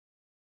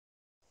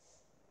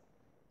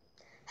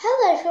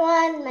Hello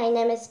everyone, my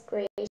name is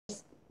Grace,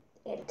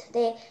 and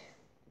today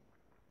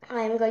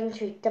I am going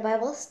to read the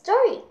Bible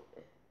story.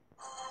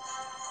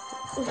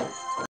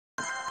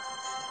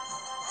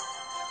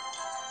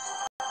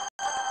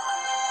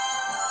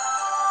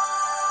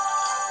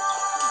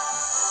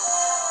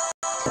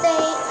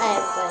 Today I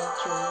am going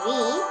to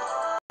read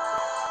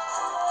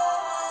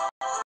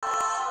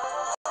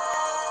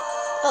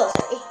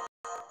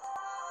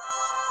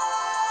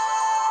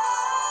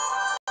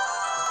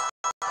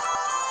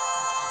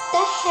The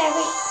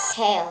Hairy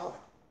Tale.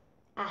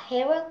 A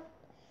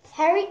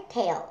hairy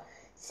tale.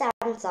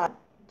 Samson,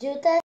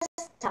 Judas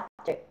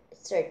chapter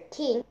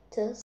 13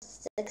 to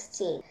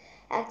 16.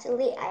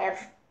 Actually, I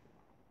have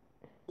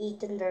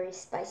eaten very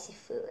spicy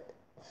food,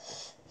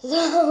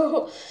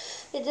 so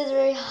it is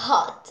very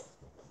hot.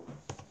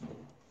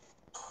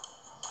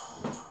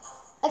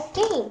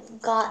 Again,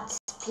 God's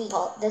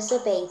people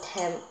disobeyed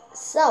him,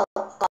 so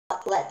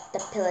God let the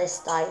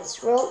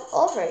Philistines rule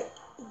over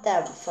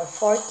them for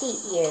 40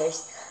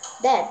 years.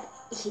 Then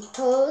he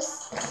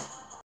chose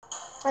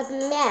a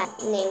man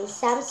named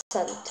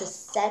Samson to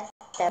set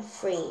them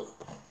free.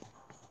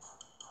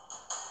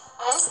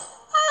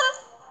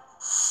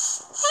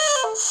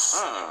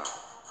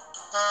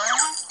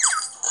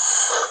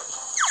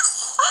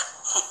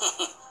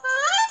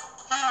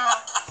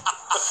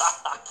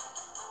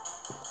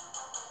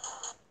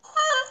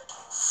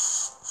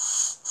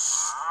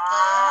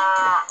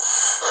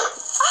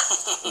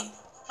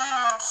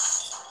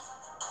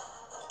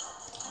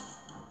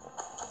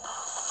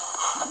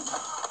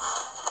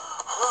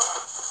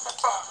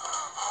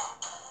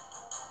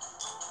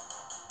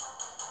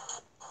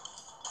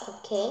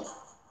 Okay.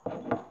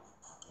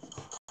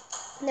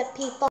 The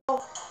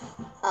people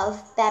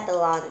of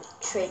Babylon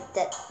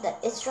treated the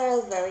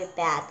Israel very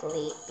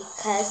badly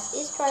because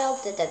Israel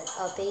didn't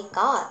obey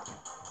God.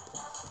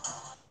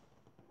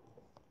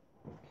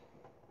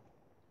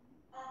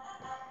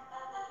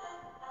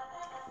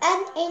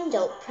 An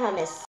angel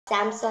promised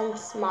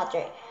Samson's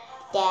mother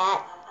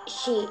that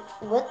she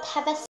would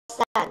have a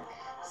son.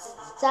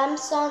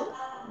 Samson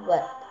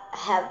would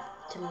have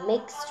to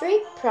make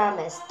strict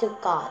promise to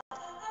God.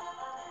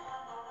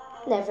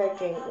 Never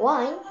drink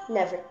wine,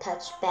 never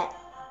touch bad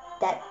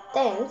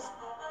things,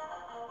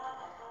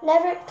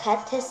 never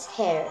cut his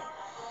hair.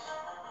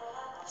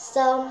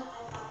 So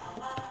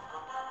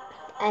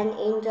an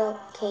angel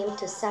came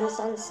to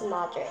Samson's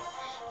mother.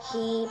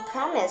 He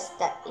promised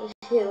that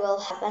he will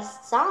have a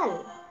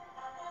son.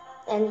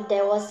 And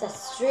there was a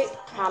strict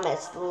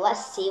promise.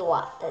 Let's see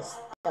what is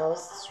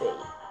those strict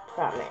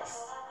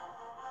promise.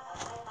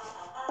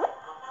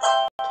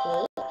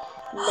 Okay.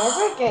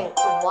 Never drink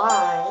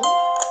wine.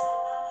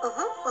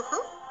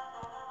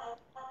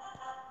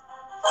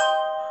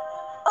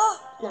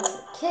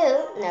 Number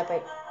 2, never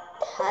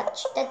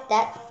touch the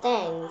dead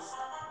things.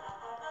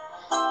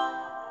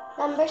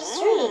 Number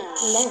 3,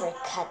 never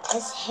cut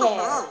his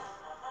hair.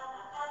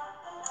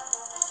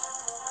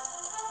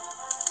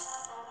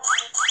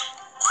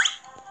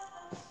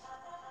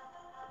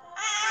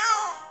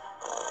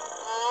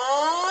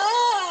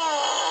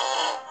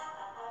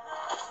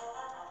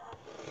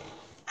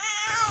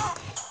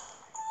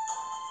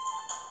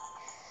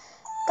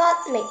 God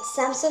made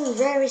Samson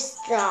very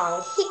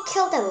strong. He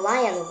killed a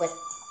lion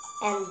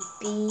and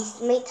bees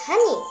made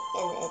honey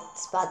in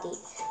its body.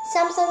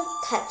 Samson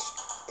touched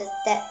the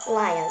dead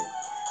lion,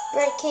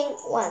 breaking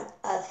one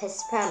of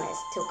his promises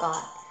to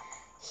God.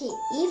 He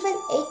even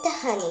ate the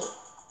honey.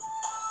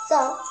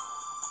 So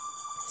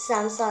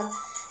Samson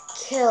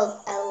killed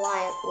a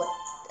lion with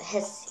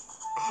his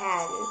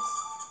hands.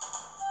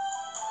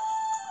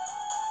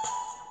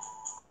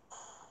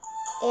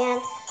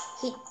 And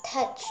he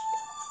touched,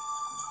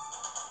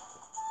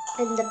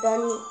 and the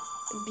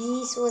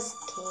bees was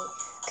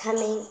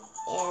coming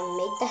and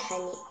made the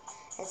honey,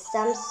 and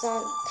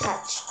Samson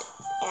touched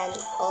and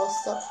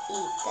also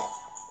ate it.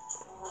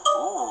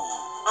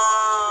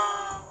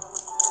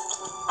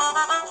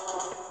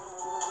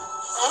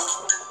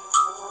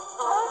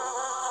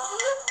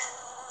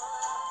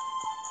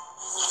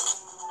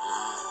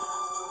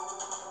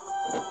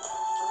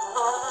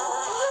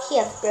 He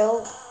has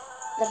broke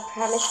the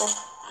promise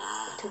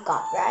to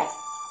God, right?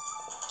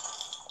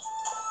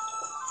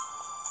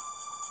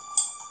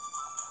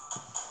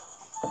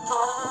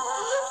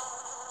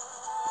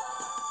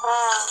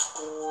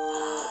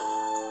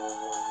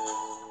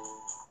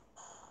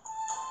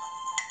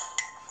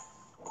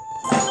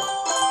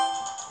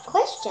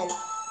 Question.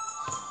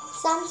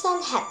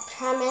 Samson had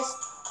promised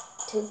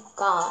to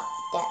God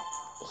that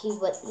he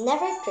would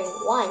never drink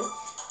wine,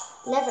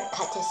 never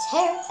cut his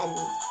hair,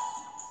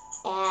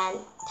 and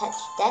touch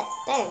dead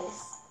things.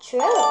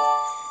 True.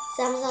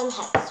 Samson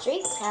had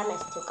strict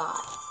promise to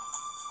God.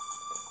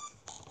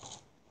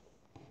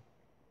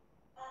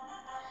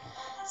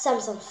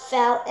 Samson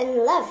fell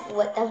in love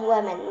with a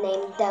woman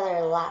named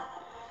Delilah.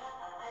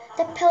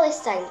 The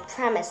Philistine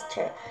promised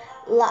her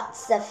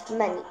lots of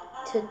money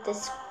to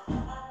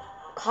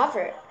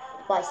discover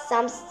why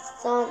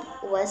Samson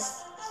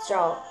was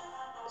so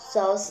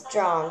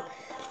strong.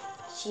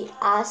 She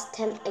asked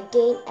him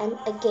again and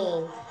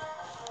again,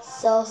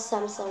 So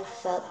Samson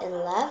fell in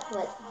love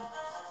with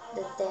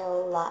the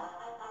Delilah,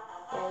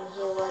 and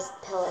he was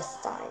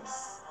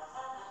Philistines.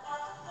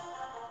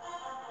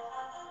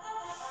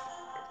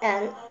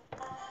 And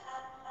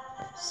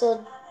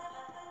so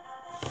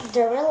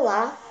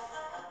Delilah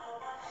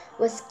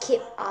was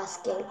keep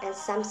asking, and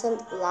Samson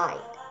lied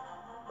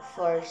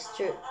for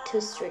 2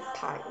 straight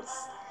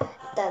times.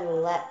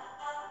 Then let's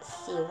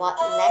see what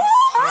next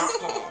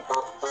happened.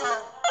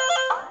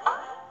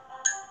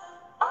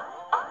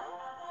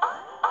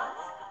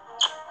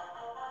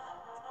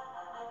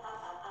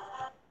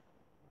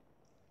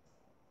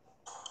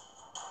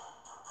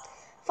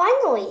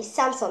 Finally,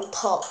 Samson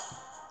told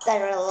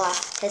Delilah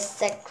his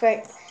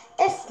secret.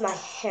 If my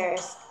hair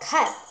is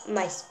cut,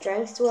 my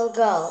strength will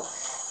go.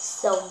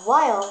 So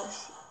while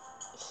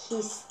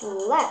he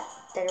slept,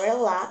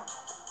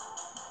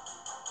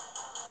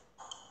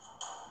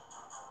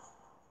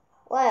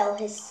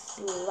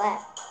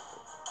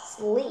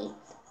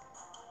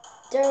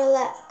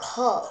 Delilah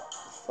called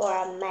for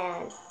a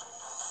man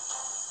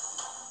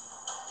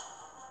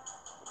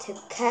to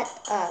cut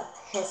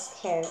off his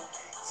hair.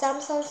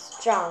 Samson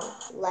strong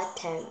let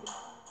him.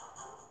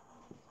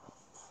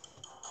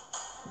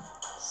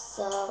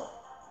 So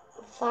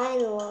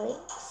finally,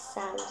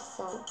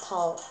 Samson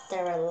told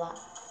Delilah,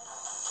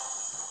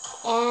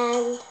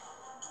 and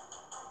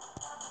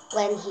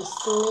when he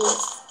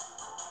sleeps,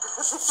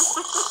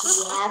 he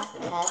have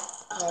cut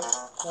his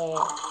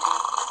hair.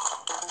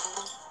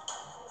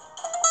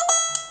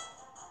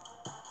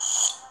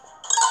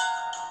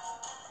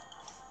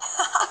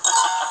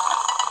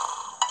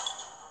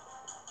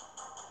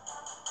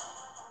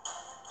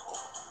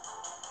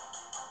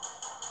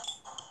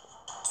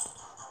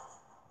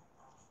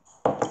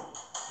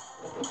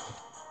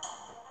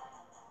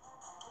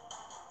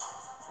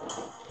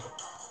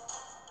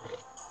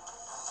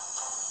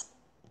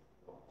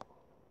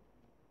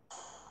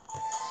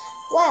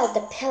 While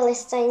the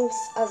Philistines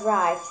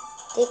arrived,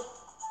 they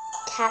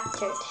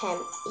captured him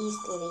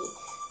easily.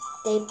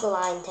 They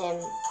blinded him.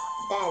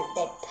 Then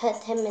they put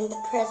him in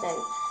the prison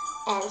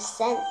and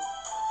sent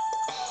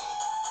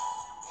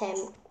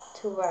him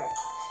to work,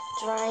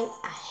 drawing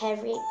a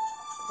heavy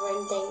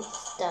grinding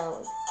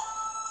stone.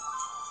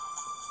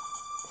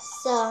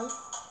 So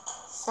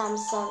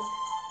Samson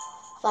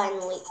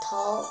finally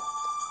told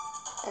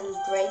and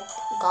break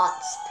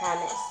God's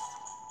promise.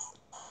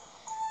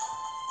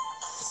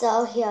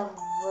 So he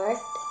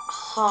worked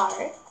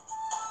hard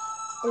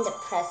in the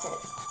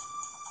present.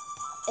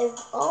 If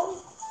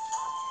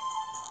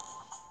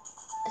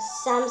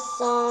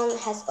Samson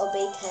has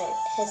obeyed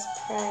his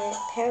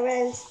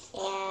parents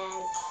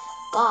and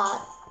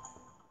God,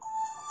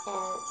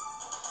 and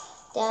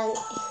then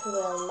he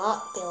will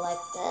not be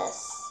like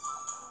this.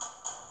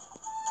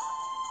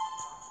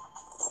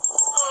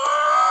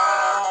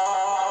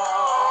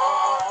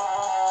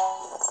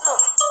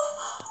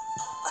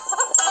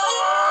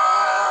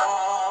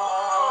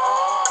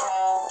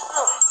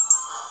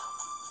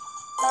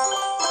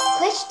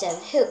 Question: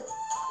 who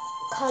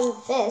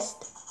convinced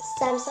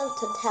Samson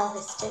to tell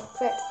his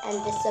secret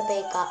and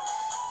disobey God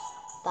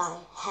by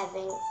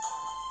having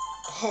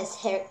his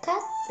hair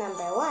cut?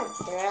 Number 1,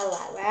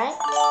 Delilah, right?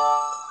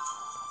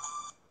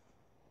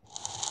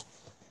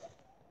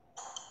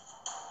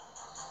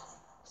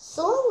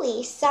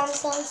 Slowly,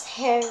 Samson's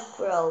hair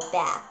grew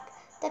back.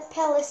 The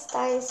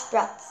Philistines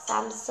brought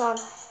Samson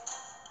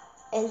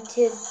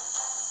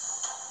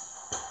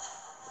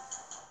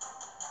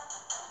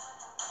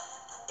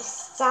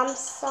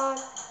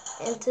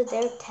into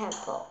their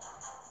temple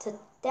to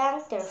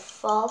thank their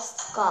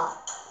false god,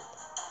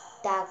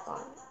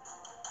 Dagon,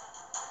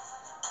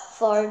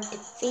 for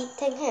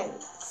defeating him.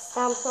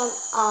 Samson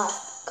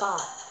asked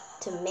God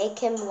to make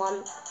him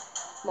one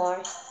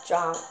more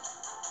strong.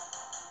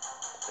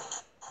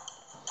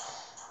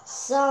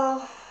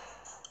 So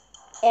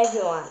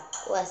everyone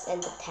was in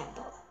the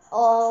temple.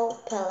 All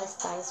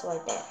Philistines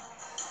were there.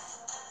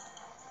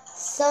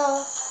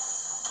 So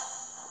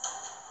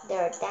they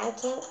were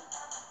thanking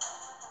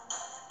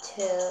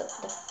to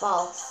the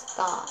false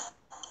god.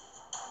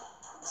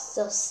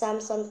 So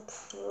Samson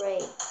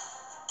prayed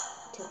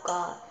to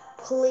God,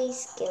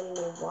 please give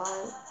me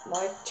one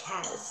more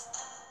chance,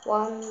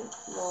 one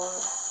more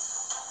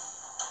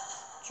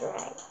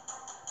strength.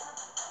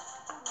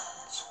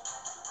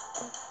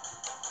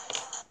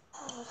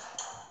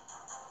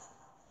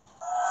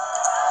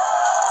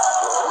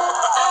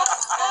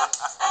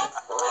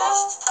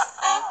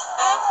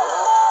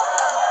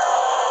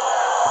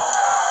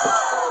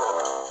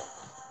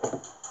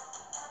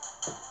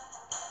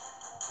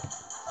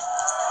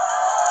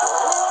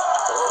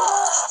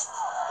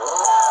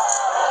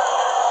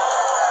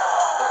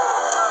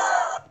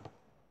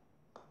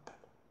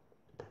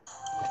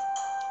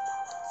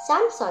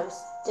 Samson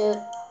stood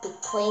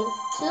between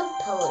 2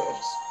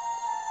 pillars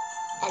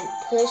and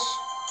pushed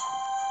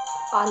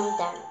on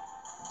them.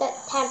 The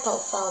temple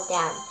fell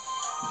down,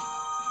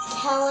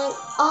 killing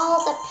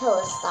all the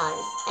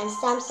Philistines, and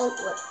Samson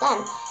with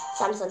them.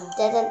 Samson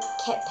didn't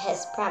keep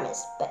his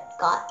promise, but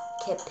God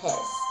kept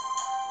his.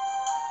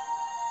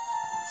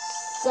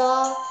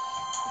 So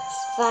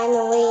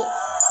finally,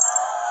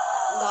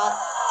 God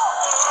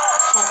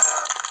has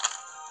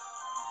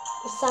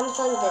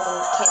Samson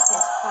didn't keep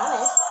his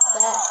promise,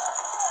 but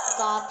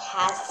God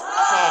has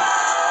kept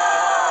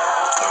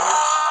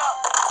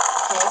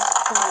his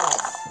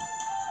promise.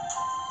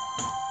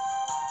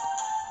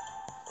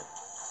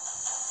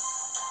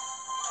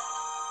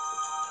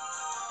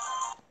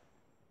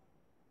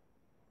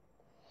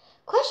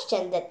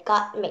 Question: did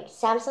God make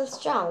Samson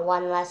strong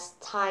one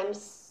last time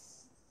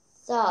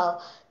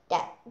so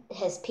that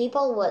his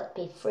people would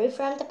be free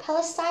from the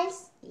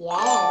Philistines?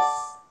 Yes.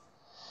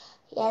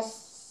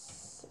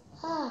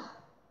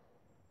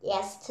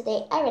 Yes,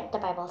 today I read the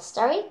Bible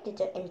story. Did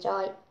you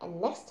enjoy?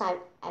 And next time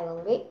I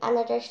will read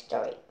another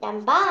story.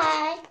 Then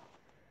bye!